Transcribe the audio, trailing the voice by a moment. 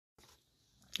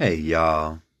Hey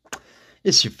y'all,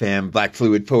 it's your fam, Black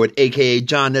Fluid Poet, aka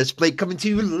John S. Blake, coming to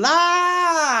you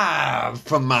live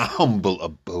from my humble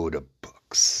abode of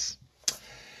books.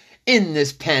 In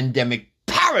this pandemic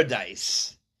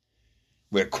paradise,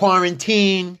 where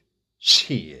quarantine,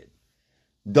 shit,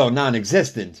 though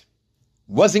non-existent,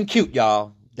 wasn't cute,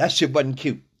 y'all. That shit wasn't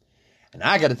cute. And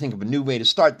I gotta think of a new way to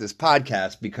start this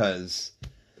podcast because,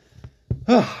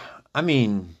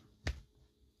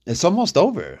 it's almost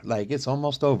over. It's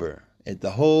almost over.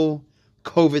 The whole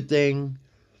COVID thing,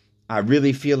 I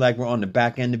really feel like we're on the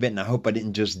back end of it, and I hope I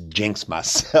didn't just jinx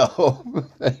myself.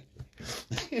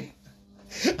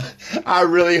 I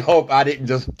really hope I didn't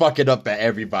just fuck it up at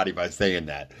everybody by saying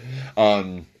that.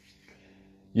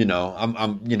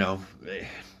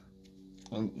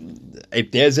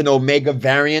 If there's an Omega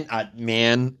variant,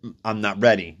 I'm not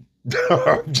ready.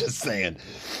 I'm just saying.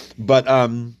 But,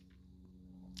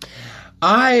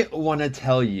 I want to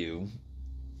tell you,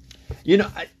 we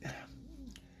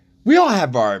all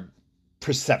have our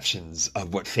perceptions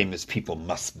of what famous people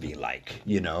must be like,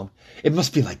 It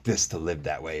must be like this to live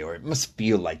that way, or it must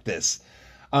feel like this.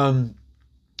 And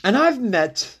I've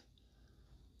met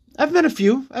a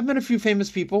few famous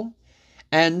people,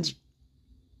 and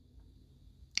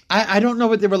I don't know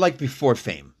what they were like before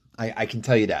fame. I can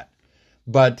tell you that.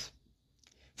 But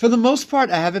for the most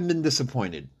part, I haven't been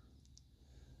disappointed.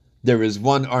 There is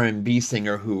one R&B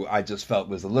singer who I just felt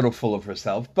was a little full of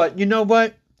herself. But you know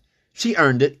what? She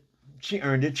earned it. She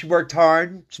worked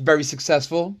hard. She's very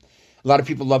successful. A lot of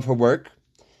people love her work.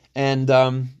 And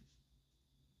damn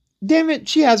it,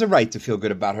 she has a right to feel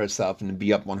good about herself and to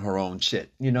be up on her own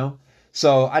shit,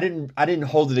 So I didn't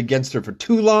hold it against her for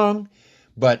too long.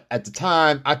 But at the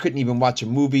time, I couldn't even watch a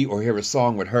movie or hear a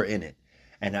song with her in it.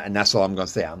 And that's all I'm going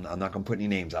to say. I'm not going to put any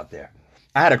names out there.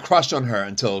 I had a crush on her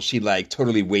until she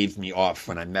totally waved me off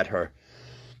when I met her.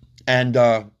 And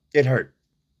it hurt.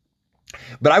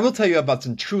 But I will tell you about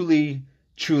some truly,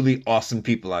 truly awesome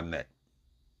people I met.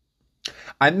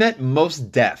 I met Mos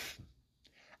Def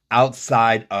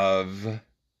outside of,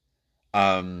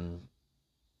 what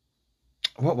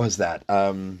was that?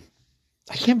 I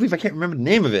can't believe I can't remember the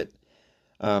name of it.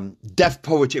 Def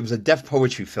Poetry. It was a Def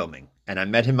Poetry filming. And I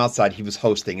met him outside. He was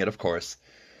hosting it, of course.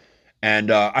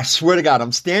 And I swear to God,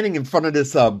 I'm standing in front of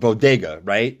this bodega,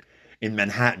 right, in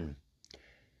Manhattan.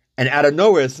 And out of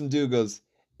nowhere, some dude goes,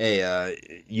 hey,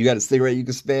 you got a cigarette you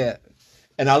can spare?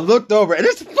 And I looked over, and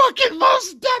it's fucking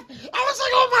Mos Def. I was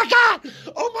like,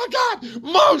 oh my God,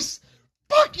 Mos,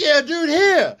 fuck yeah, dude,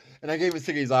 here. And I gave him a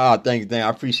cigarette. He's like, oh, thank you, I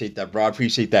appreciate that, bro, I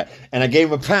appreciate that. And I gave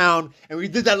him a pound, and we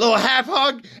did that little half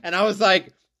hug, and I was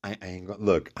like, I ain't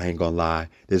gonna lie,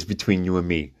 this is between you and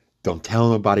me. Don't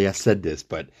tell nobody I said this,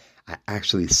 but I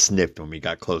actually sniffed when we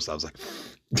got close. I was like,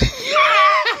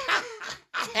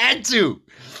 I had to.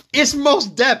 It's Mos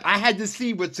Def. I had to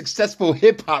see what successful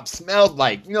hip hop smelled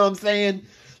like. You know what I'm saying?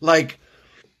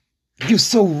 He was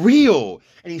so real,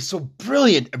 and he's so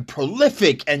brilliant and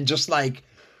prolific, and just and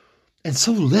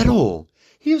so little.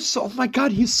 Oh my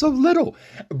God, he's so little.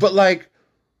 But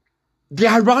the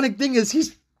ironic thing is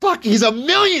he's a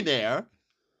millionaire.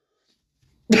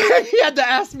 He had to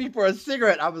ask me for a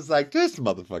cigarette. I was like, this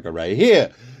motherfucker right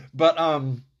here. But,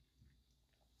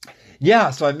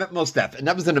 yeah, so I met Mos Def, and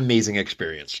that was an amazing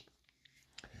experience.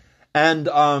 And,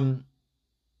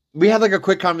 we had a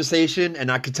quick conversation, and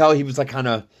I could tell he was kind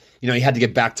of, he had to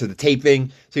get back to the taping.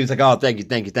 So he was like, oh, thank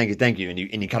you. And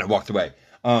he kind of walked away.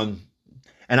 And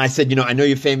I said, I know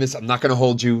you're famous. I'm not going to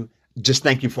hold you. Just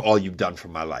thank you for all you've done for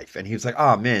my life. And he was like,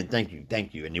 oh man, thank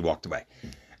you. And he walked away.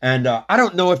 And I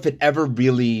don't know if it ever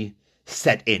really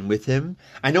set in with him.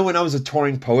 I know when I was a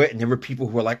touring poet and there were people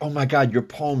who were like, oh my God, your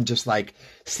poem just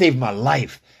saved my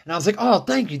life. And I was like, oh,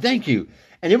 thank you.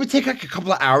 And it would take a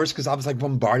couple of hours because I was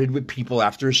bombarded with people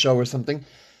after a show or something.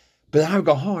 But then I would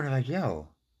go home and I'm like, yo,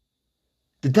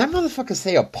 did that motherfucker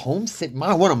say a poem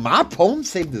one of my poems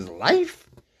saved his life?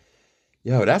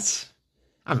 Yo,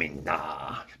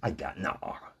 nah.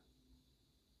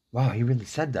 Wow, he really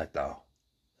said that though.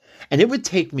 And it would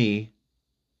take me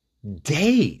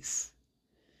days.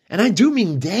 And I do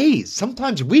mean days,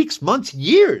 sometimes weeks, months,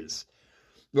 years,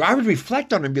 where I would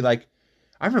reflect on it and be like,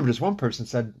 I remember this one person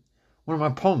said, one of my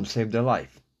poems saved their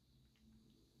life.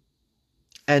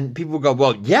 And people would go,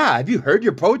 well, yeah, have you heard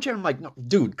your poetry? I'm like, no,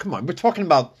 dude, come on. We're talking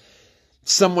about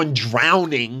someone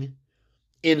drowning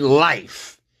in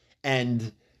life.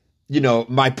 And,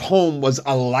 my poem was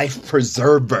a life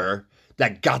preserver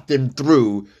that got them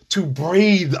through to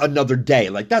breathe another day.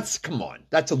 Come on,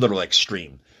 that's a little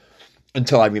extreme.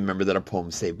 Until I remember that a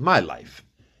poem saved my life.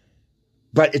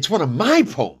 But it's one of my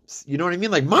poems. You know what I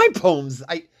mean? My poems,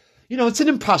 it's an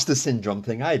imposter syndrome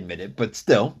thing. I admit it, but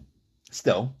still,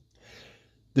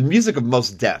 the music of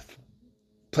Mos Def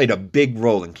played a big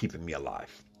role in keeping me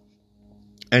alive.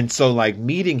 And so like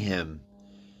meeting him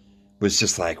was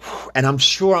just like, whew, and I'm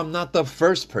sure I'm not the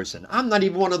first person. I'm not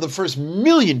even one of the first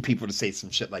million people to say some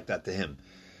shit like that to him.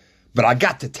 But I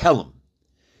got to tell him.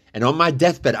 And on my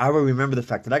deathbed, I will remember the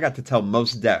fact that I got to tell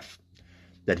Mos Def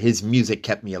that his music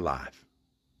kept me alive.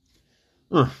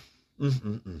 Oh,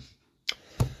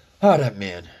 that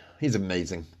man. He's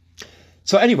amazing.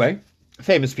 So anyway,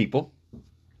 famous people.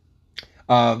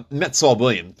 Met Saul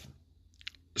Williams.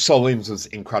 Saul Williams was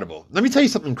incredible. Let me tell you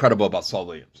something incredible about Saul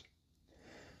Williams.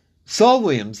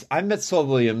 I met Saul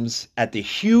Williams at the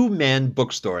Hugh Mann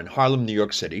bookstore in Harlem, New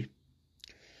York City.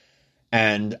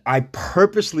 And I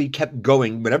purposely kept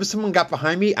going. Whenever someone got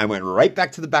behind me, I went right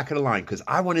back to the back of the line because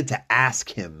I wanted to ask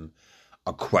him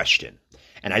a question.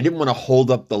 And I didn't want to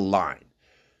hold up the line.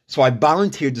 So I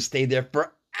volunteered to stay there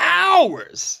for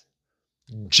hours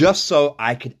just so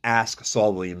I could ask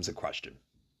Saul Williams a question.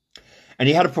 And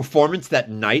he had a performance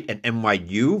that night at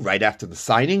NYU right after the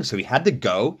signing, so he had to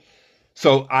go.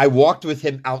 So I walked with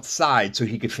him outside so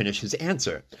he could finish his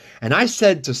answer. And I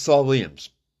said to Saul Williams,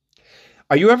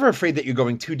 are you ever afraid that you're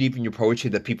going too deep in your poetry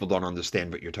that people don't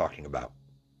understand what you're talking about?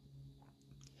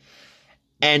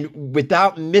 And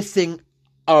without missing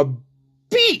a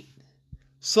beat,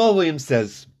 Saul Williams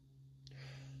says,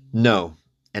 no,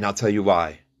 and I'll tell you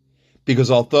why.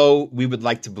 Because although we would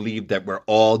like to believe that we're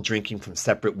all drinking from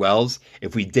separate wells,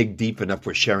 if we dig deep enough,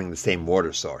 we're sharing the same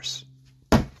water source.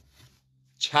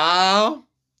 Child,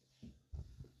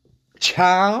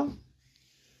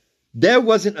 there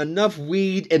wasn't enough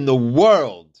weed in the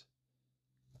world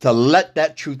to let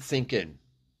that truth sink in.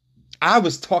 I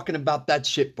was talking about that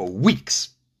shit for weeks.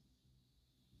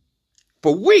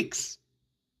 For weeks.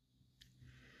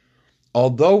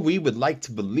 Although we would like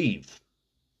to believe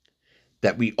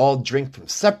that we all drink from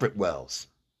separate wells,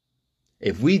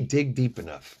 if we dig deep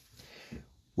enough,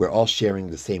 we're all sharing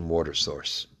the same water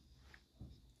source.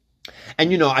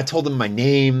 And, I told him my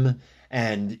name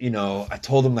and, I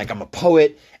told him like I'm a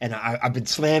poet and I've been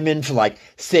slamming for like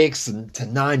 6 to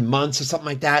 9 months or something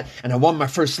like that. And I won my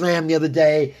first slam the other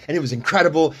day and it was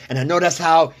incredible. And I know that's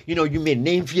how, you made a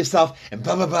name for yourself and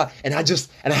blah, blah, blah. And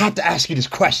I have to ask you this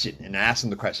question. And I asked him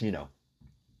the question,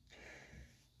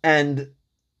 And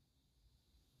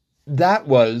that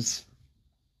was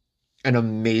an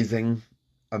amazing,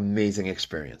 amazing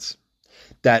experience.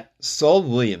 That Saul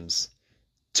Williams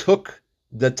took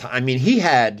the time. I mean, he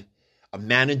had a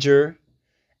manager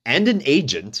and an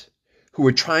agent who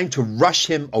were trying to rush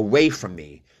him away from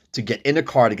me to get in a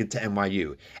car to get to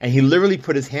NYU. And he literally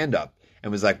put his hand up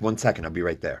and was like, 1 second, I'll be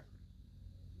right there.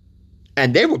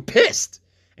 And they were pissed.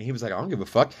 And he was like, I don't give a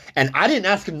fuck. And I didn't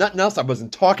ask him nothing else. I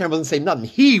wasn't talking. I wasn't saying nothing.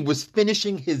 He was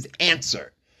finishing his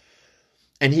answer.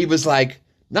 And he was like,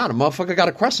 nah, the motherfucker got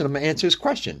a question. I'm going to answer his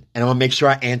question. And I'm going to make sure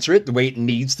I answer it the way it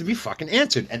needs to be fucking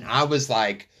answered. And I was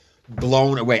like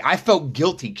blown away. I felt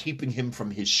guilty keeping him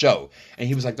from his show. And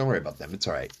he was like, don't worry about them. It's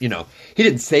all right. He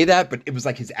didn't say that, but it was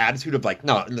like his attitude of like,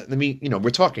 no, let me,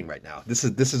 we're talking right now. This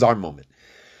is our moment.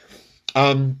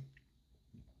 And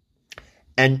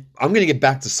I'm going to get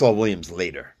back to Saul Williams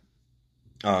later.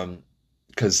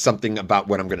 Because something about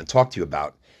what I'm going to talk to you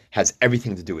about has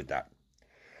everything to do with that.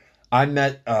 I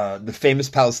met the famous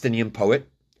Palestinian poet,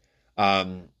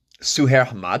 Suhair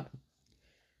Hamad,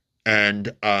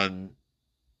 and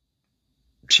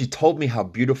she told me how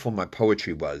beautiful my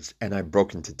poetry was, and I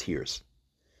broke into tears.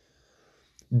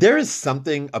 There is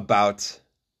something about,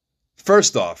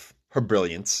 first off, her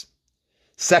brilliance.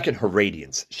 Second, her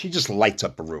radiance. She just lights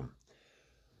up a room.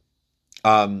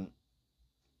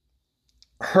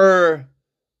 Her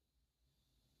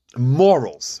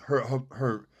morals,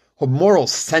 her moral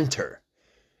center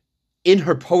in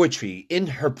her poetry, in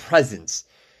her presence,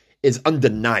 is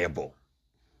undeniable.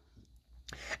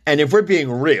 And if we're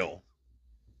being real,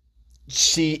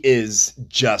 she is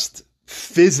just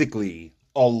physically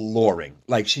alluring.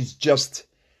 Like she's just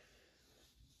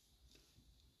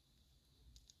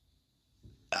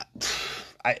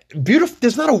beautiful.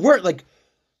 There's not a word, like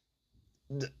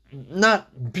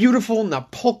not beautiful,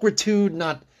 not pulchritude,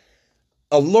 not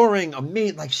alluring,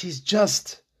 amazing. Like she's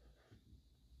just,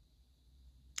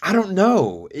 I don't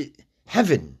know,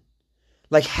 heaven.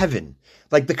 Like heaven.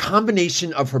 Like the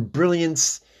combination of her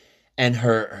brilliance and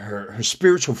her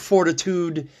spiritual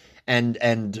fortitude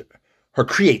and her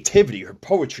creativity, her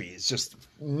poetry is just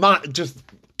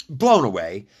blown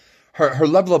away. Her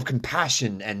level of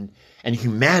compassion and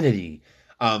humanity,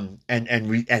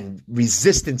 and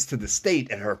resistance to the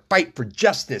state, and her fight for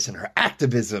justice and her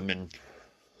activism, and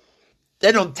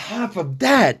then on top of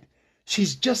that,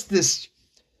 she's just this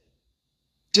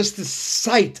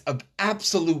sight of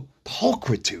absolute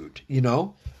pulchritude, you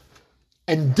know?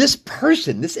 And this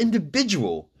person, this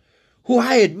individual who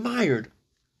I admired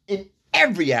in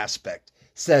every aspect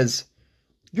says,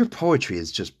 your poetry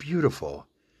is just beautiful.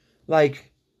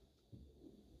 Like,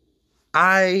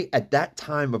 at that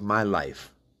time of my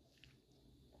life,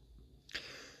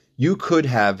 you could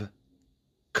have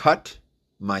cut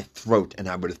my throat and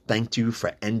I would have thanked you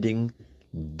for ending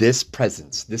this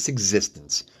presence, this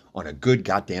existence on a good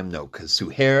goddamn note, because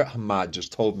Suhair Ahmad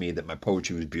just told me that my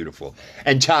poetry was beautiful.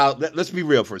 And child, let's be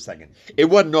real for a second. It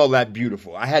wasn't all that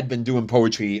beautiful. I had been doing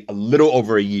poetry a little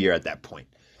over a year at that point.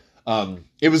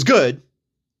 It was good,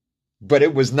 but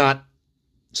it was not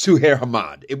Suhair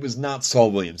Ahmad. It was not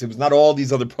Saul Williams. It was not all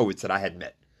these other poets that I had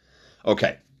met.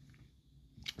 Okay.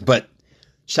 But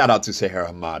shout out to Suhair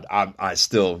Ahmad.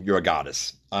 You're a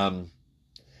goddess.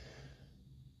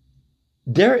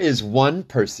 There is one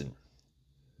person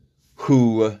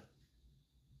who,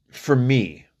 for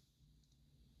me,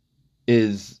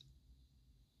 is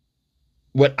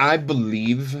what I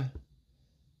believe,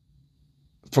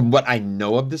 from what I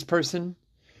know of this person,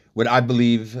 what I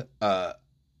believe a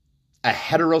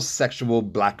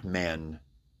heterosexual black man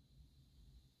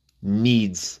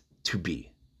needs to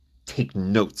be. Take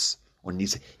notes on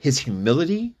these. His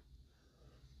humility,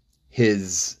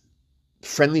 his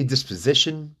friendly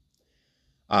disposition,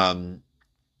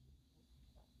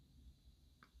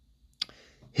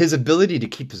 his ability to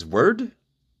keep his word,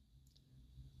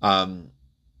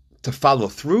 to follow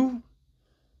through,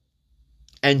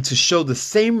 and to show the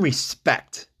same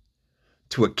respect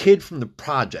to a kid from the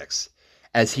projects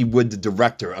as he would the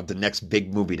director of the next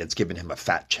big movie that's giving him a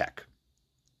fat check.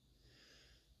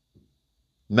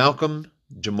 Malcolm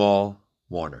Jamal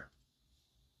Warner.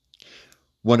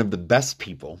 One of the best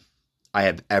people I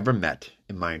have ever met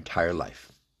in my entire life.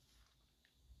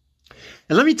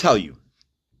 And let me tell you,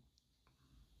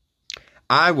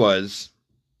 I was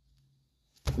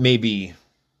maybe,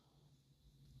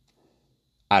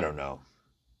 I don't know.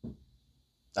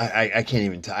 I can't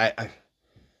even tell.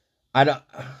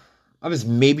 I was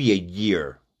maybe a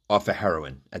year off of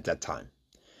heroin at that time.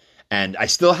 And I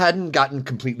still hadn't gotten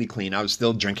completely clean. I was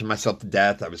still drinking myself to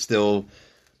death. I was still,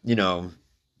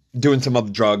 doing some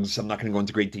other drugs. I'm not going to go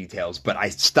into great details. But I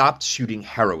stopped shooting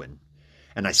heroin.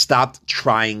 And I stopped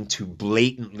trying to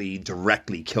blatantly,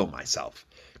 directly kill myself.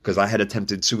 Because I had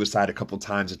attempted suicide a couple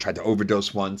times. I tried to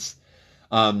overdose once.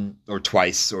 Or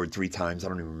twice or 3 times. I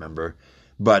don't even remember.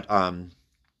 But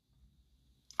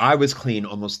I was clean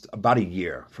almost about a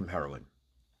year from heroin.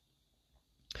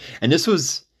 And this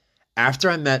was after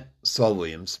I met Saul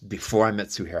Williams, before I met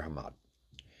Suhair Ahmad.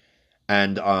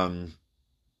 And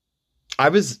I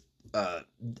was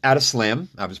at a slam.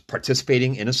 I was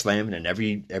participating in a slam, and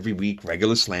every week,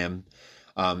 regular slam,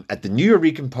 at the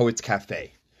Nuyorican Poets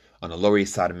Cafe on the Lower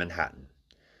East Side of Manhattan,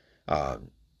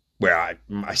 where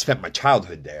I spent my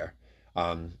childhood there.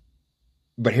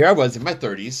 But here I was in my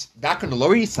 30s, back on the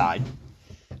Lower East Side,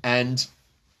 and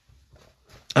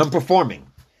I'm performing.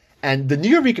 And the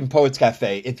Nuyorican Poets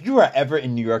Cafe, if you are ever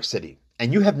in New York City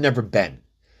and you have never been,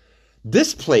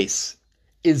 this place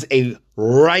is a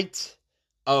rite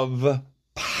of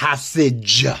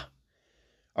passage,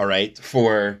 all right,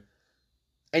 for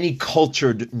any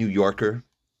cultured New Yorker,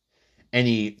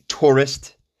 any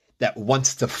tourist that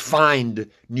wants to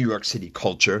find New York City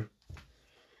culture.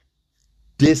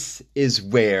 This is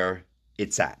where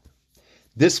it's at.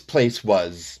 This place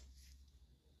was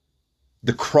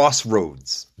the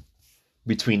crossroads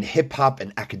between hip-hop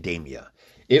and academia.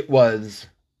 It was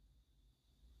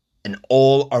an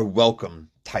all are welcome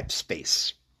type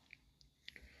space.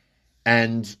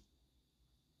 And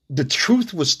the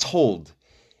truth was told.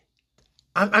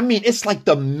 I mean, it's like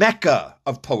the Mecca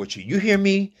of poetry. You hear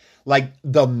me? Like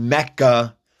the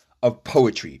Mecca of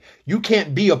poetry. You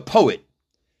can't be a poet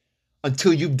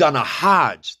until you've done a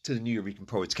Hajj to the Nuyorican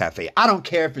Poets Cafe. I don't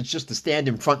care if it's just to stand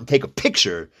in front and take a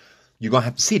picture. You're going to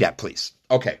have to see that place.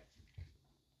 Okay.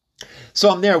 So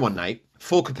I'm there one night,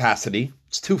 full capacity.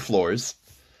 It's 2 floors,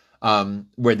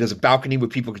 where there's a balcony where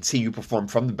people can see you perform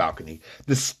from the balcony.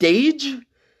 The stage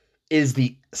is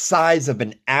the size of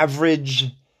an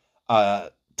average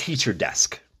teacher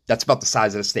desk. That's about the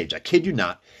size of the stage. I kid you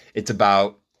not. It's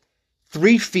about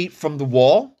 3 feet from the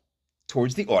wall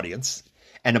towards the audience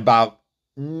and about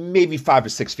maybe 5 or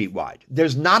 6 feet wide.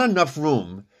 There's not enough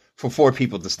room for 4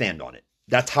 people to stand on it.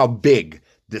 That's how big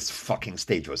this fucking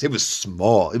stage was. It was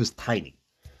small. It was tiny.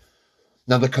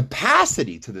 Now, the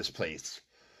capacity to this place,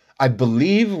 I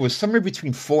believe, was somewhere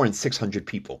between 400 and 600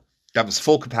 people. That was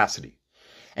full capacity.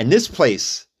 And this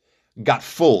place got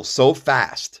full so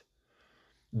fast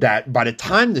that by the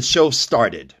time the show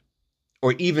started,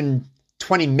 or even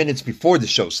 20 minutes before the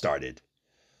show started,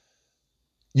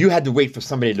 you had to wait for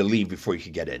somebody to leave before you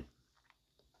could get in.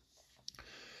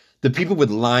 The people would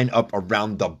line up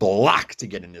around the block to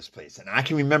get in this place. And I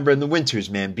can remember in the winters,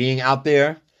 man, being out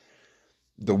there,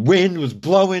 the wind was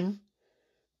blowing,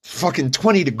 fucking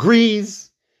 20 degrees.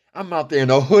 I'm out there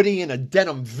in a hoodie and a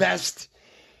denim vest,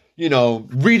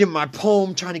 reading my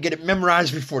poem, trying to get it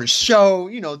memorized before the show,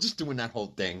 just doing that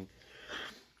whole thing.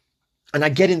 And I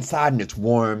get inside and it's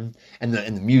warm and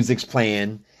the music's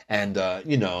playing and,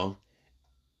 I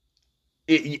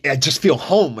just feel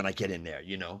home when I get in there,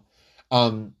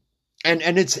 And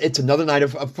it's another night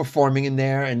of performing in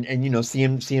there and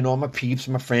seeing all my peeps,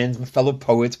 my friends, my fellow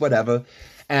poets, whatever.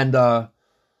 And I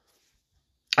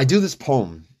do this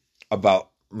poem about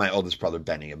my oldest brother,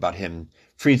 Benny, about him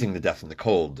freezing to death in the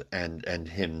cold and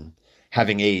him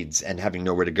having AIDS and having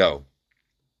nowhere to go.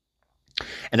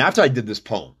 And after I did this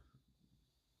poem,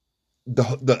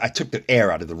 I took the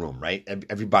air out of the room, right?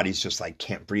 Everybody's just like,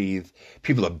 can't breathe.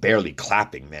 People are barely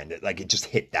clapping, man. It just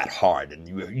hit that hard. And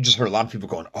you just heard a lot of people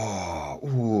going, oh,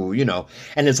 ooh,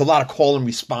 and there's a lot of call and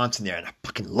response in there. And I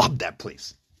fucking love that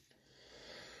place.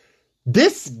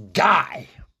 This guy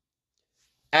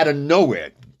out of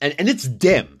nowhere, and it's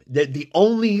dim. The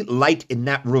only light in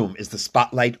that room is the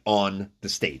spotlight on the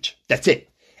stage. That's it.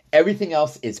 Everything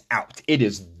else is out. It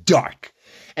is dark.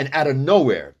 And out of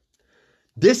nowhere,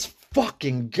 this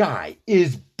fucking guy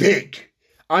is big.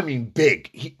 I mean,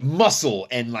 big. Muscle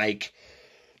and like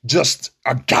just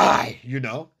a guy,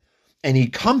 And he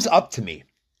comes up to me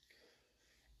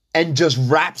and just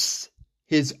wraps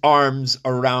his arms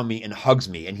around me and hugs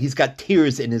me. And he's got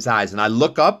tears in his eyes. And I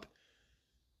look up.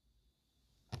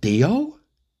 Theo?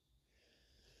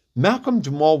 Malcolm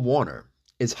Jamal Warner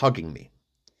is hugging me.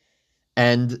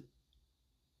 And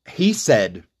he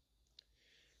said,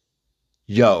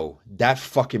 yo, that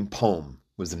fucking poem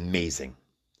was amazing.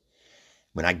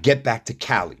 When I get back to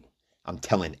Cali, I'm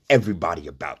telling everybody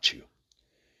about you.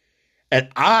 And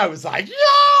I was like, yo,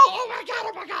 oh my God,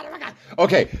 oh my God, oh my God.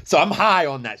 Okay, so I'm high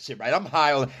on that shit, right? I'm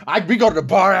high on we go to the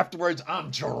bar afterwards,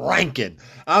 I'm drinking.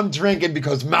 I'm drinking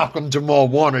because Malcolm Jamal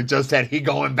Warner just said he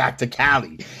going back to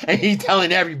Cali. And he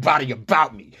telling everybody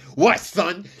about me. What,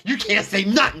 son? You can't say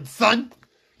nothing, son.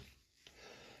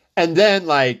 And then,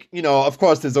 of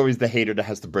course, there's always the hater that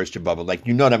has to burst your bubble. Like,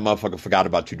 that motherfucker forgot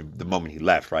about you the moment he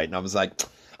left, right? And I was like,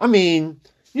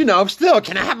 still,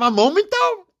 can I have my moment,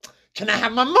 though? Can I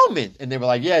have my moment? And they were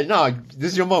like, yeah, no,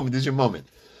 this is your moment. This is your moment.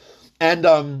 And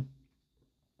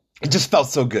it just felt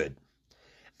so good.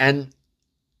 And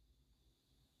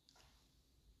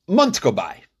months go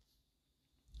by.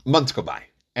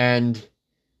 And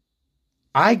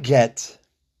I get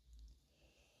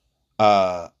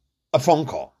a phone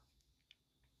call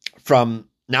from,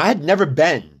 now I had never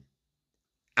been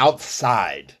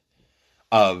outside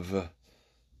of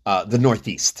the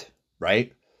Northeast,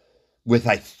 right? With,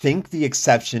 I think, the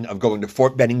exception of going to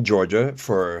Fort Benning, Georgia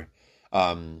for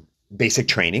basic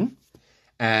training.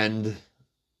 And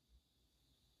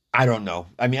I don't know.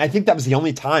 I mean, I think that was the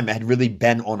only time I had really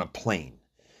been on a plane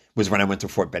was when I went to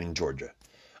Fort Benning, Georgia.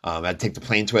 I had to take the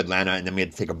plane to Atlanta, and then we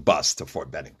had to take a bus to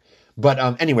Fort Benning.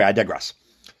 But anyway, I digress.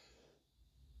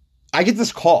 I get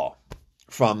this call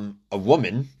from a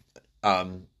woman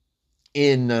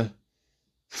in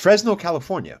Fresno,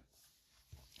 California.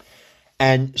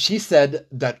 And she said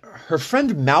that her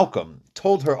friend Malcolm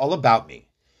told her all about me.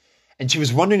 And she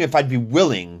was wondering if I'd be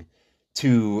willing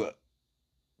to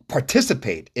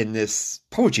participate in this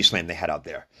poetry slam they had out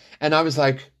there. And I was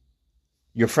like,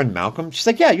 your friend Malcolm? She's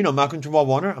like, yeah, Malcolm Jamal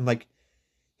Warner. I'm like,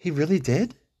 he really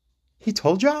did? He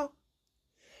told y'all?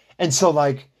 And so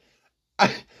I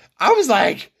was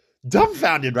like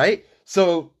dumbfounded, right?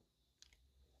 So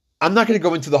I'm not going to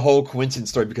go into the whole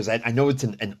coincidence story because I know it's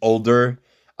an older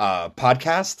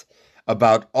podcast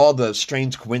about all the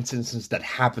strange coincidences that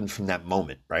happened from that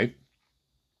moment, right?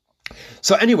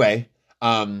 So anyway,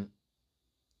 I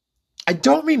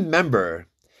don't remember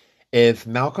if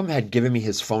Malcolm had given me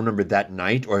his phone number that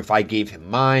night or if I gave him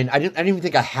mine. I didn't even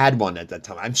think I had one at that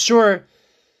time. I'm sure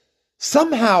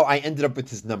somehow I ended up with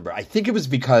his number. I think it was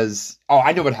because,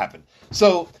 I know what happened.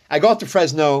 So I go out to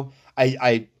Fresno.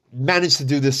 I managed to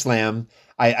do this slam.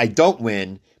 I don't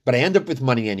win, but I end up with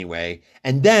money anyway.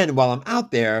 And then while I'm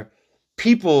out there,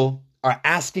 people are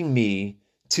asking me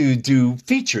to do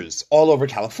features all over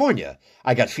California.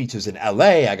 I got features in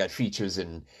LA. I got features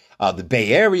in the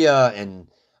Bay Area. And,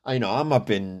 I'm up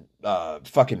in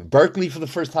fucking Berkeley for the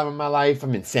first time in my life.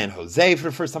 I'm in San Jose for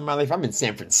the first time in my life. I'm in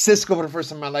San Francisco for the first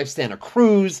time in my life. Santa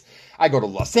Cruz. I go to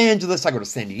Los Angeles. I go to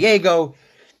San Diego.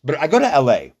 But I go to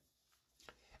LA.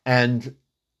 And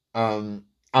I'm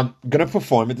gonna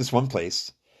perform at this one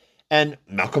place, and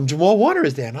Malcolm Jamal Warner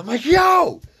is there, and I'm like,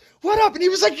 "Yo, what up?" And he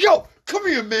was like, "Yo, come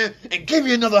here, man," and gave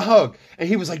me another hug. And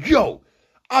he was like, "Yo,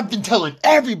 I've been telling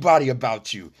everybody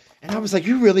about you," and I was like,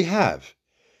 "You really have?"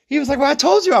 He was like, "Well, I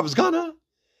told you I was gonna,"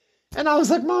 and I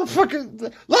was like, "Motherfucker,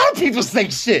 a lot of people say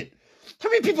shit. How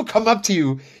many people come up to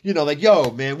you, like, yo,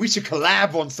 man, we should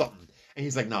collab on something?" And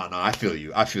he's like, no, I feel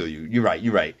you. You're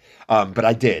right. But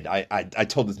I did. I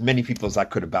told as many people as I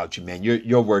could about you, man.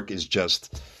 Your work is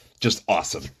just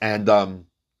awesome. And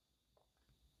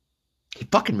he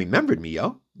fucking remembered me,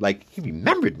 yo. Like, he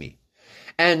remembered me.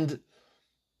 And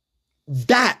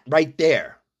that right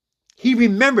there, he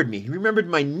remembered me. He remembered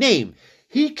my name.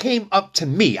 He came up to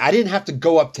me. I didn't have to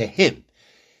go up to him.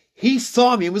 He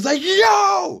saw me and was like,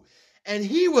 yo! And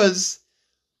he was,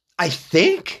 I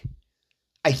think,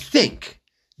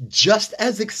 just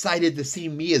as excited to see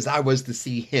me as I was to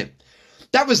see him.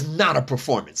 That was not a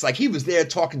performance. Like, he was there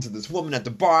talking to this woman at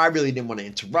the bar. I really didn't want to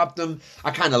interrupt him.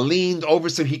 I kind of leaned over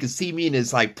so he could see me in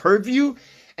his, like, purview.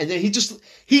 And then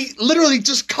he literally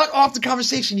just cut off the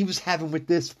conversation he was having with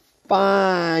this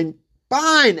fine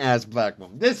ass black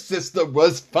woman. This sister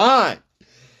was fine.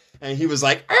 And he was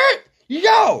like,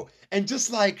 yo! And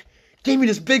just, like, gave me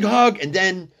this big hug, and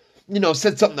then,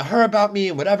 said something to her about me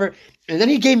and whatever. And then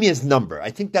he gave me his number. I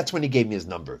think that's when he gave me his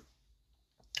number.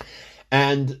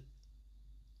 And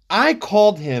I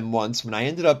called him once when I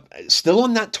ended up still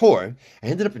on that tour. I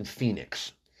ended up in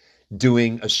Phoenix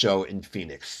doing a show in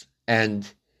Phoenix. And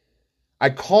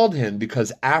I called him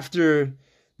because after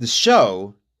the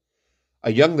show,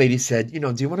 a young lady said,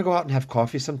 do you want to go out and have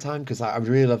coffee sometime? Because I would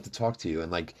really love to talk to you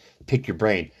and, like, pick your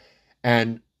brain.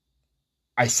 And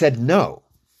I said no.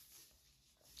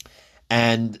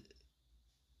 And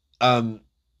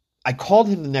I called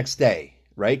him the next day,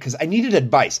 right? Because I needed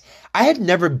advice. I had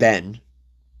never been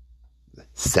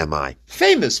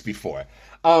semi-famous before.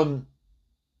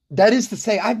 That is to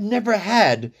say, I've never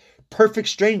had perfect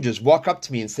strangers walk up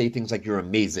to me and say things like, "You're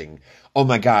amazing. Oh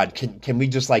my God, can we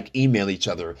just, like, email each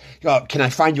other? Can I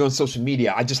find you on social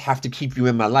media? I just have to keep you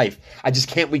in my life. I just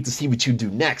can't wait to see what you do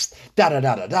next. Da da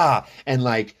da da da." And,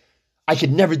 like, I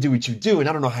could never do what you do, and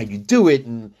I don't know how you do it,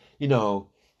 and,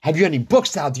 have you any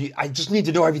books out? I just need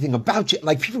to know everything about you.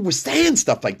 Like, people were saying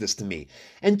stuff like this to me.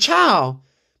 And child,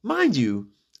 mind you,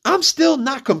 I'm still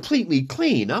not completely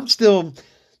clean. I'm still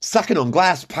sucking on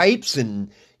glass pipes and,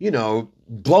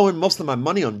 blowing most of my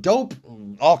money on dope,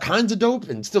 all kinds of dope,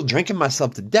 and still drinking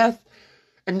myself to death.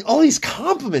 And all these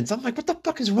compliments. I'm like, what the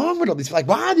fuck is wrong with all these? Like,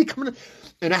 why are they coming?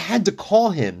 And I had to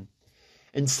call him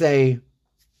and say,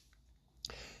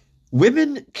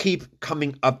 women keep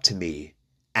coming up to me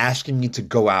asking me to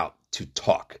go out to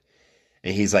talk.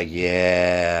 And he's like,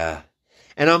 yeah.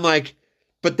 And I'm like,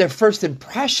 but their first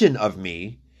impression of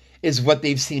me is what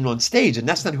they've seen on stage. And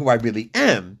that's not who I really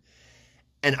am.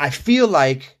 And I feel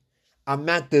like I'm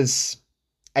at this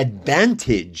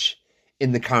advantage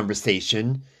in the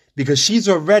conversation because she's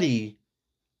already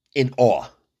in awe.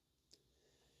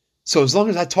 So as long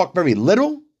as I talk very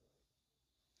little,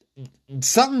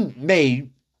 something may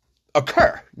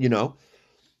occur,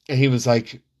 And he was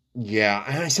like, yeah.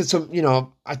 And I said,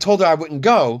 so, I told her I wouldn't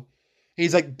go. And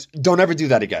he's like, don't ever do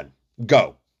that again.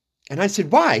 Go. And I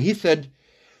said, why? He said,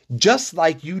 just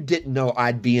like you didn't know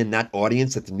I'd be in that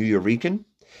audience at the New Eurekan,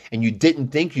 and you didn't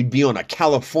think you'd be on a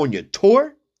California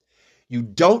tour, you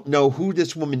don't know who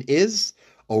this woman is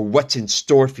or what's in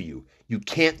store for you. You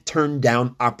can't turn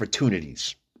down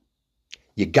opportunities.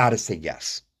 You got to say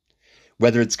yes.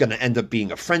 Whether it's going to end up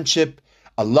being a friendship,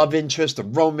 a love interest, a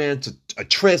romance, a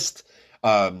tryst,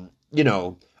 a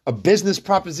business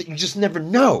proposition. You just never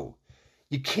know.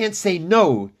 You can't say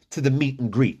no to the meet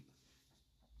and greet.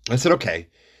 I said, okay,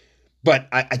 but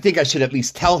I think I should at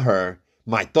least tell her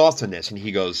my thoughts on this. And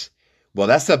he goes, well,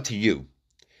 that's up to you.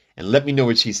 And let me know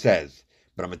what she says.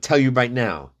 But I'm going to tell you right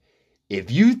now, if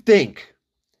you think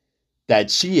that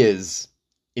she is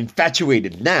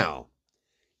infatuated now,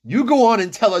 you go on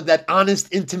and tell her that honest,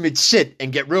 intimate shit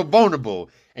and get real vulnerable,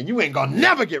 and you ain't gonna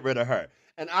never get rid of her.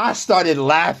 And I started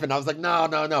laughing. I was like,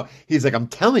 no. He's like, I'm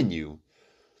telling you,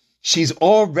 she's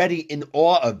already in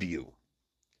awe of you.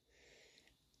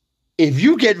 If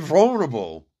you get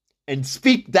vulnerable and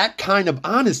speak that kind of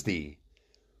honesty,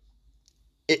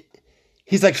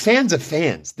 he's like, fans are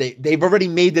fans. They've already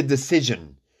made the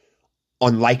decision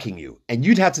on liking you. And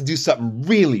you'd have to do something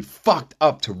really fucked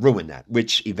up to ruin that,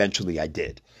 which eventually I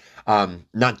did.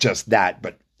 Not just that,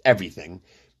 but everything.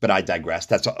 But I digress.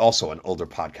 That's also an older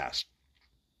podcast.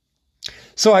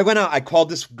 So I went out. I called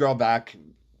this girl back,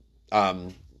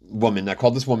 woman. I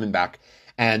called this woman back,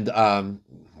 and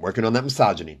working on that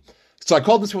misogyny. So I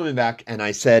called this woman back and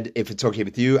I said, if it's okay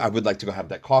with you, I would like to go have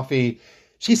that coffee.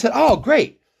 She said, oh,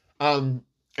 great. And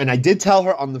I did tell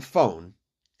her on the phone,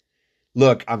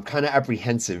 look, I'm kind of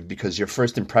apprehensive because your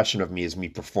first impression of me is me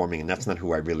performing, and that's not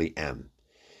who I really am.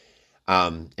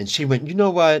 And she went, you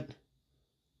know what?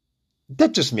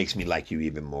 That just makes me like you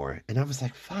even more. And I was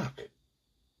like, fuck.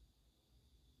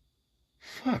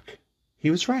 He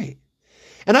was right.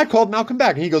 And I called Malcolm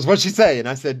back and he goes, what'd she say? And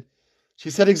I said, she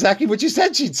said exactly what you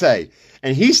said she'd say.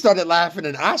 And he started laughing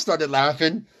and I started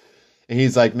laughing. And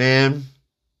he's like, man,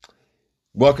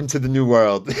 welcome to the new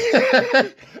world.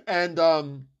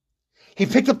 And he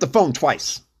picked up the phone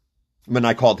twice when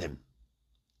I called him.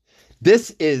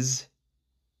 This is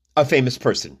a famous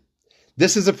person.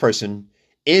 This is a person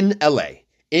in LA,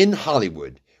 in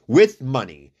Hollywood, with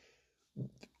money,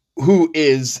 who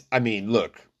is, I mean,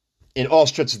 look, in all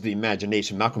stretches of the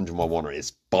imagination, Malcolm Jamal Warner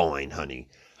is fine, honey.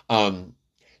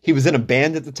 He was in a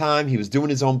band at the time. He was doing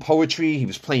his own poetry. He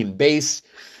was playing bass.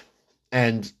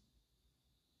 And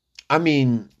I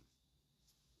mean,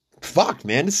 fuck,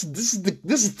 man, this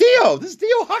is Theo. This is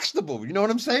Theo Huxtable. You know what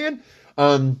I'm saying?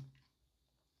 And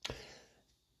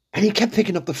he kept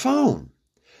picking up the phone.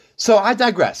 So I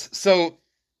digress. So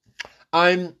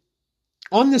I'm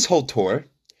on this whole tour,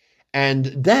 and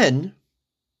then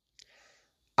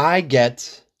I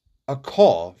get a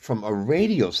call from a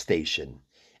radio station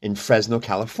in Fresno,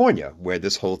 California, where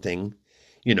this whole thing,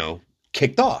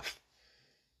 kicked off.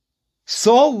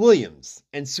 Saul Williams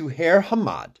and Suhair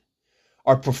Hamad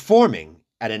are performing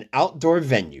at an outdoor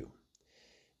venue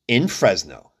in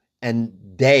Fresno, and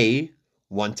they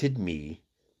wanted me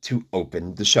to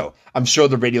open the show. I'm sure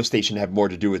the radio station had more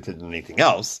to do with it than anything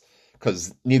else,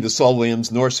 because neither Saul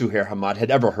Williams nor Suhair Hamad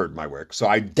had ever heard my work, so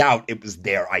I doubt it was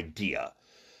their idea.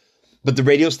 But the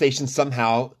radio station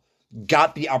somehow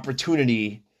got the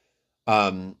opportunity,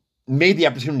 made the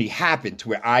opportunity happen to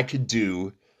where I could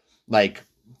do like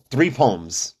 2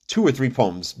 or 3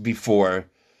 poems before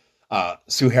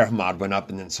Suhair Hamad went up,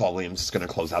 and then Saul Williams is going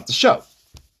to close out the show.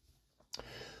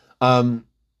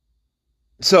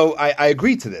 So I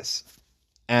agreed to this,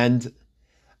 and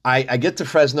I get to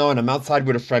Fresno, and I'm outside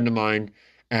with a friend of mine,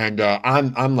 and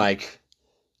I'm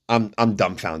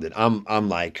dumbfounded. I'm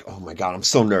like, oh my God, I'm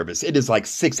so nervous. It is like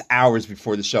 6 hours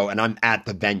before the show, and I'm at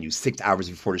the venue 6 hours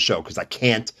before the show because I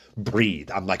can't breathe.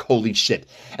 I'm like, holy shit.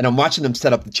 And I'm watching them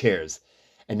set up the chairs,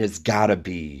 and there's gotta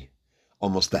be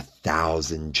almost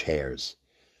 1,000 chairs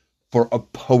for a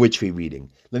poetry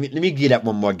reading. Let me get that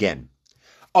one more again.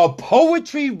 A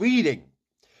poetry reading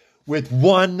with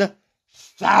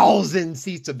 1,000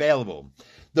 seats available.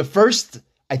 The first,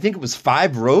 I think it was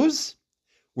 5 rows,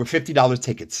 were $50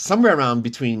 tickets. Somewhere around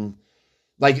between,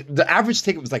 like, the average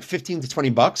ticket was like $15 to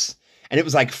 $20, and it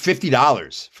was like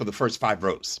 $50 for the first 5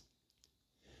 rows.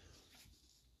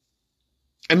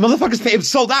 And motherfuckers paid. It was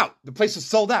sold out. The place was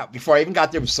sold out. Before I even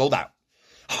got there, it was sold out.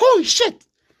 Holy shit.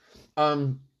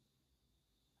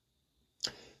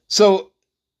 So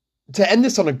to end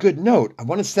this on a good note, I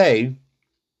want to say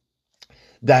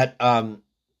that I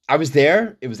was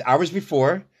there. It was hours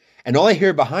before, and all I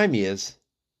hear behind me is,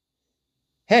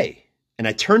 hey. And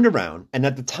I turned around, and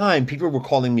at the time, people were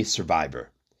calling me Survivor.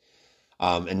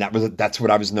 And that's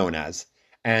what I was known as.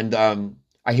 And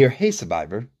I hear, hey,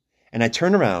 Survivor. And I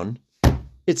turn around.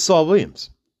 It's Saul Williams.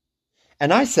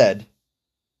 And I said,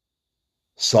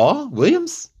 Saul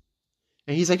Williams?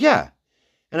 And he's like, yeah.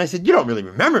 And I said, you don't really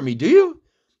remember me, do you?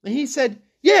 And he said,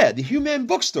 yeah, the Human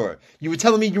Bookstore. You were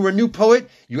telling me you were a new poet.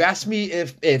 You asked me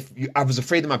if I was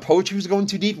afraid that my poetry was going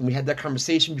too deep. And we had that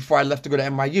conversation before I left to go to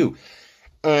NYU.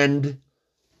 And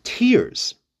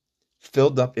tears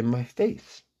filled up in my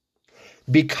face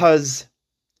because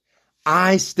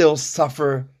I still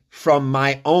suffer from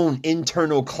my own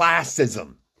internal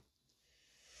classism.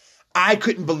 I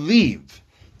couldn't believe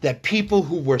that people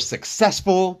who were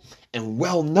successful and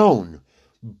well-known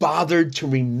bothered to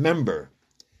remember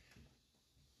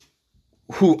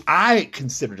who I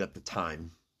considered at the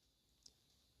time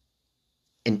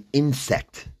an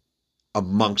insect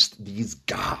amongst these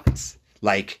gods.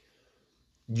 Like,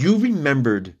 you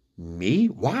remembered me?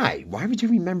 Why? Why would you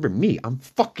remember me? I'm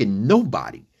fucking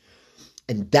nobody.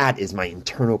 And that is my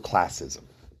internal classism.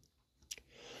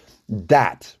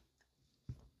 That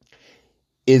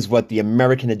is what the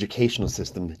American educational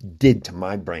system did to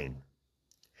my brain.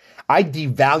 I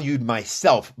devalued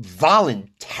myself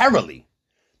voluntarily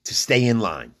to stay in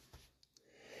line.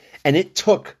 And it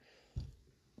took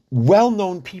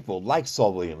well-known people like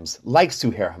Saul Williams, like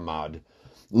Suhair Hamad,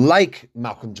 like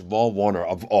Malcolm Jamal Warner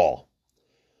of all,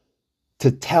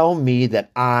 to tell me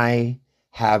that I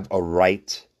have a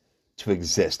right to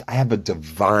exist. I have a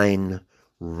divine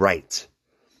right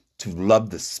to love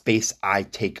the space I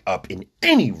take up in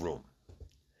any room.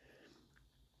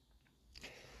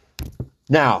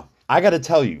 Now, I got to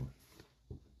tell you,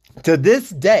 to this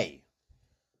day,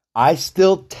 I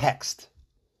still text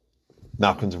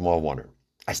Malcolm Jamal Warner.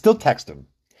 I still text him.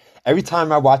 Every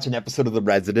time I watch an episode of The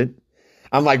Resident,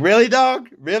 I'm like, really, dog?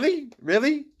 Really?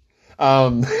 Really?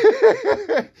 And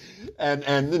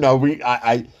you know,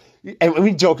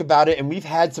 we joke about it, and we've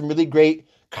had some really great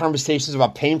conversations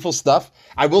about painful stuff.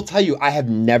 I will tell you, I have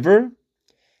never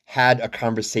had a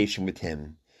conversation with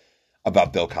him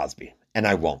about Bill Cosby, and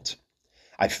I won't.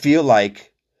 I feel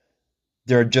like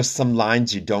there are just some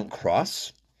lines you don't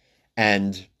cross.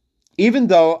 And even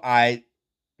though I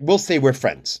will say we're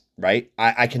friends, right?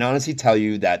 I can honestly tell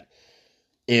you that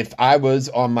if I was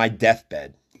on my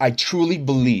deathbed, I truly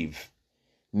believe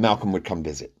Malcolm would come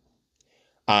visit.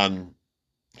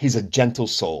 He's a gentle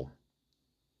soul.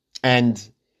 And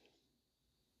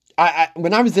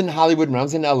when I was in Hollywood, when I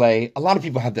was in LA, a lot of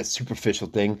people have that superficial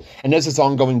thing. And there's this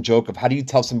ongoing joke of, how do you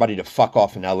tell somebody to fuck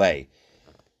off in LA?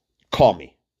 Call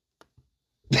me.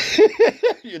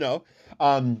 You know?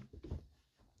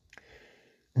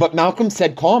 But Malcolm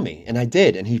said, call me. And I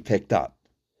did. And he picked up.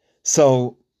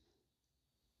 So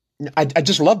I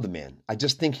just love the man. I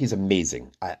just think he's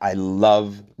amazing. I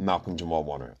love Malcolm Jamal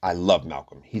Warner. I love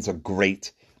Malcolm. He's a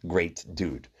great, great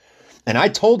dude. And I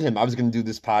told him I was going to do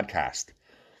this podcast.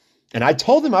 And I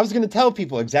told him I was going to tell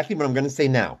people exactly what I'm going to say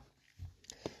now.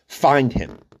 Find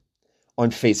him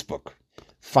on Facebook.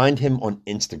 Find him on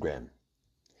Instagram.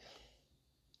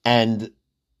 And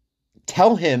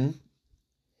tell him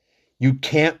you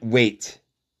can't wait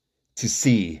to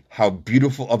see how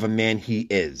beautiful of a man he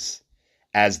is,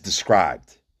 as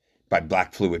described by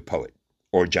Black Fluid Poet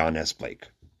or John S. Blake.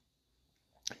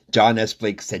 John S.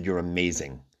 Blake said, you're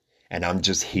amazing, and I'm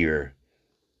just here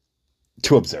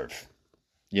to observe.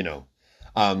 You know,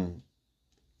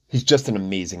 he's just an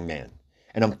amazing man.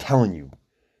 And I'm telling you,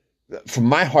 from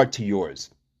my heart to yours,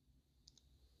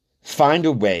 find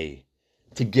a way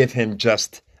to give him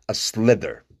just a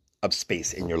slither of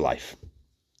space in your life.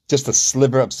 Just a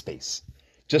sliver of space.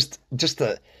 Just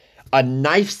a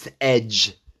knife's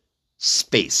edge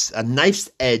space, a knife's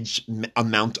edge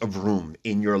amount of room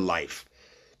in your life.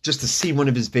 Just to see one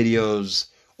of his videos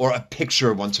or a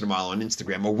picture once in a while on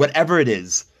Instagram or whatever it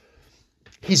is.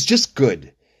 He's just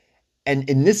good. And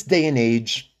in this day and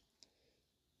age,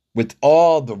 with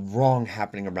all the wrong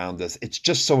happening around us, it's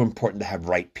just so important to have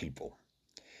right people.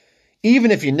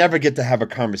 Even if you never get to have a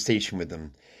conversation with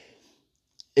them,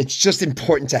 it's just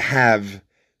important to have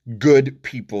good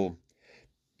people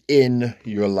in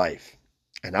your life.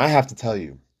 And I have to tell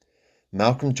you,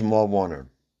 Malcolm Jamal Warner,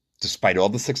 despite all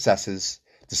the successes,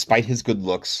 despite his good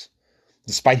looks,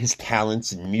 despite his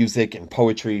talents in music and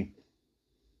poetry,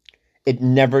 it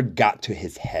never got to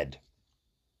his head.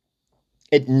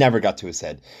 It never got to his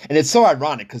head. And it's so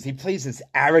ironic because he plays this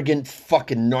arrogant,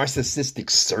 fucking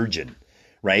narcissistic surgeon,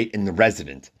 right, in The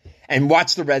Resident. And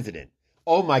watch The Resident.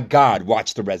 Oh my God,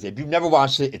 watch The Resident. If you've never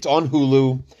watched it, it's on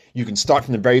Hulu. You can start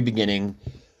from the very beginning.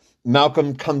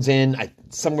 Malcolm comes in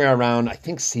somewhere around, I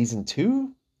think, season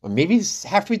 2, or maybe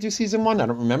halfway through season 1. I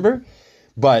don't remember.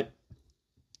 But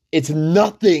it's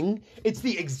nothing. It's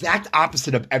the exact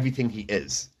opposite of everything he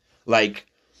is. Like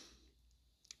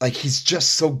he's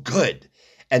just so good.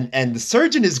 And the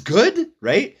surgeon is good,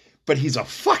 right? But he's a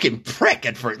fucking prick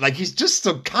at first. Like, he's just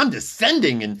so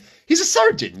condescending, and he's a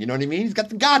surgeon, you know what I mean? He's got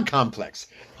the God complex.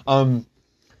 But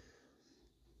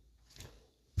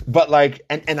like,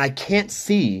 and I can't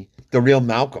see the real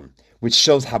Malcolm, which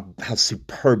shows how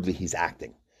superbly he's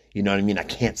acting. You know what I mean? I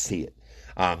can't see it.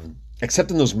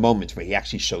 Except in those moments where he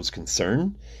actually shows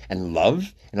concern and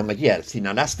love. And I'm like, yeah, see,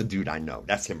 now that's the dude I know.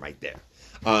 That's him right there.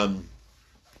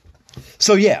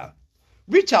 So yeah,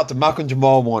 reach out to Malcolm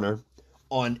Jamal Warner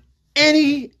on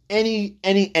any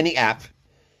app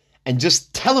and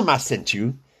just tell him I sent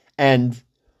you and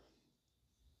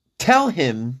tell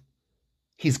him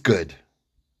he's good.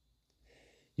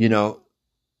 You know,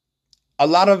 a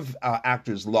lot of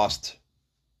actors lost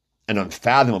an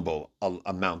unfathomable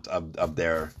amount of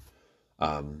their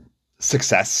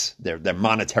success, their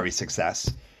monetary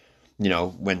success, you know,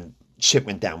 when shit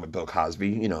went down with Bill Cosby,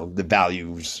 you know, the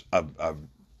values of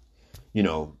you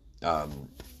know,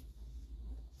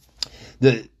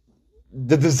 the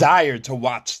desire to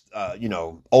watch, you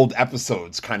know, old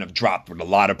episodes kind of dropped with a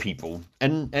lot of people,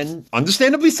 and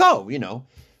understandably so, you know,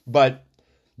 but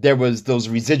there was those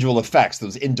residual effects,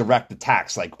 those indirect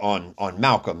attacks, like on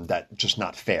Malcolm, that just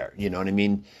not fair. You know what I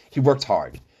mean? He worked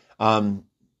hard.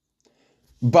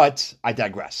 But I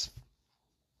digress.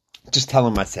 Just tell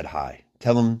him I said hi.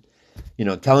 Tell him, you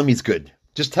know, tell him he's good.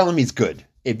 Just tell him he's good.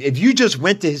 If you just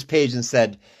went to his page and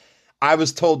said, I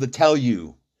was told to tell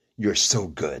you, you're so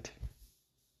good.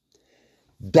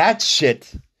 That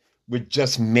shit would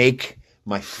just make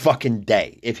my fucking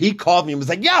day. If he called me and was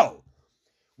like, yo,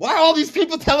 why are all these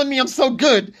people telling me I'm so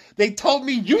good? They told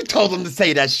me you told them to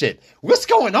say that shit. What's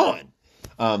going on?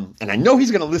 And I know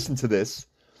he's going to listen to this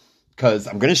because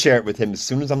I'm going to share it with him as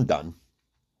soon as I'm done.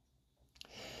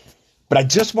 But I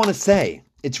just want to say,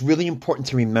 it's really important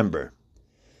to remember,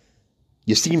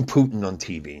 you're seeing Putin on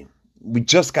TV. We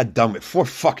just got done with 4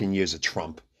 fucking years of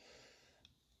Trump.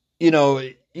 You know,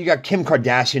 you got Kim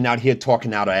Kardashian out here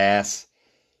talking out her ass.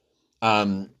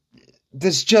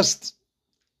 There's just,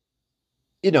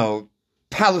 you know,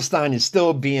 Palestine is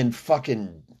still being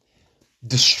fucking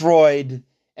destroyed.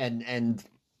 And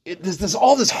there's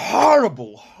all this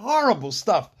horrible, horrible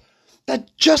stuff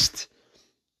that just,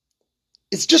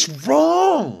 it's just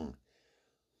wrong.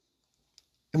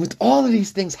 And with all of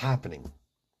these things happening,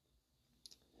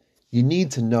 you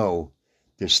need to know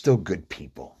there's still good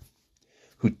people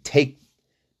who take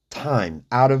time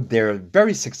out of their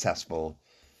very successful,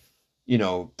 you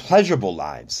know, pleasurable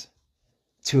lives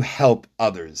to help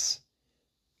others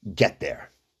get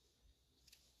there.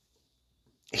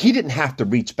 He didn't have to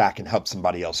reach back and help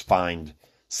somebody else find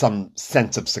some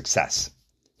sense of success.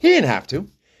 He didn't have to.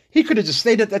 He could have just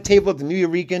stayed at that table at the New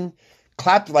Eurekan,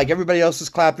 clapped like everybody else is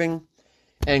clapping,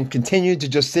 and continued to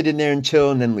just sit in there and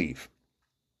chill and then leave.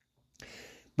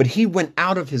 But he went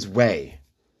out of his way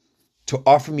to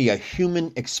offer me a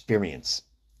human experience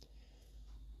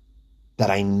that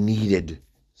I needed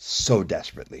so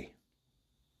desperately.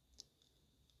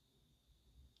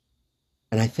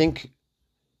 And I think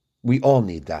we all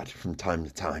need that from time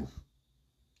to time.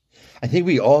 I think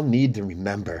we all need to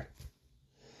remember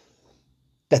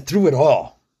that through it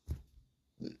all,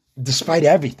 despite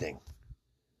everything,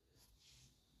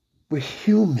 we're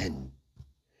human.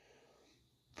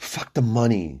 Fuck the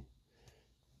money.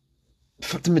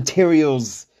 Fuck the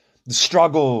materials, the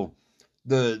struggle,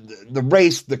 the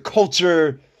race, the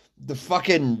culture,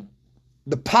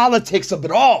 the politics of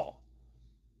it all.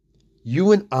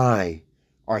 You and I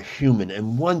are human,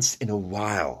 and once in a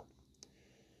while,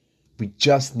 we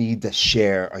just need to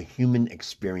share a human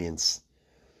experience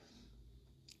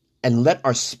and let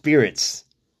our spirits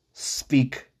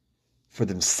speak for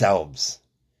themselves,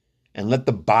 and let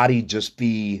the body just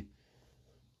be,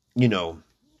 you know,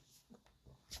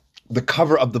 the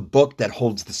cover of the book that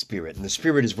holds the spirit. And the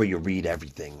spirit is where you read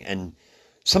everything. And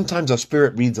sometimes our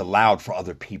spirit reads aloud for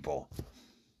other people.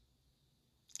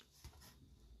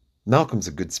 Malcolm's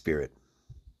a good spirit.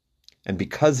 And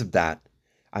because of that,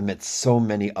 I met so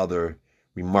many other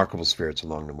remarkable spirits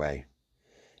along the way.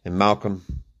 And Malcolm,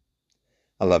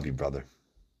 I love you, brother.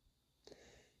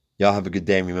 Y'all have a good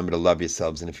day, and remember to love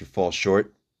yourselves. And if you fall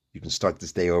short, you can start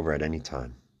this day over at any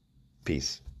time.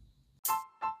 Peace.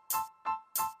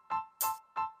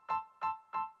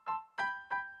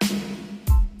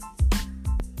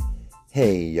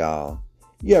 Hey, y'all.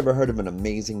 You ever heard of an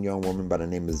amazing young woman by the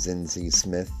name of Zinzi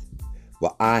Smith?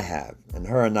 Well, I have. And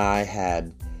her and I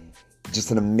had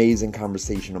just an amazing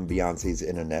conversation on Beyonce's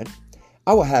internet.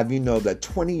 I will have you know that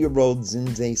 20-year-old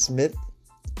Zinzi Smith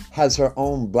has her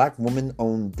own black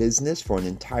woman-owned business for an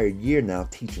entire year now,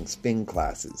 teaching spin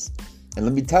classes. And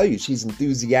let me tell you, she's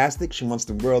enthusiastic. She wants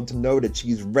the world to know that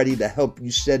she's ready to help you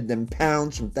shed them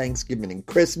pounds from Thanksgiving and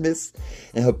Christmas,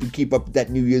 and help you keep up with that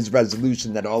New Year's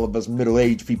resolution that all of us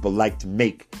middle-aged people like to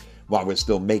make while we're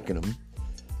still making them.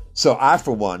 So I,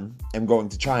 for one, am going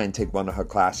to try and take one of her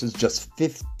classes, just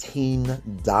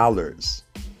 $15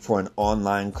 for an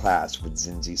online class with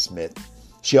Zinzi Smith.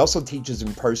 She also teaches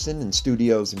in person in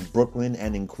studios in Brooklyn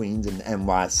and in Queens and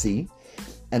NYC.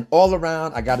 And all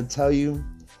around, I got to tell you,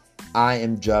 I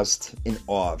am just in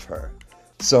awe of her.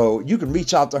 So you can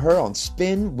reach out to her on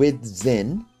Spin with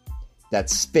Zin.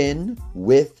 That's Spin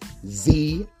with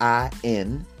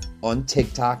Z-I-N on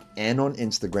TikTok and on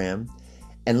Instagram.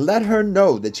 And let her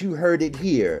know that you heard it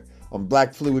here on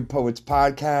Black Fluid Poets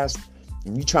Podcast.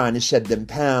 And you trying to shed them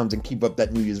pounds and keep up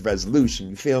that New Year's resolution.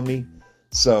 You feel me?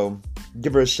 So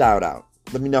give her a shout out.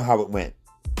 Let me know how it went.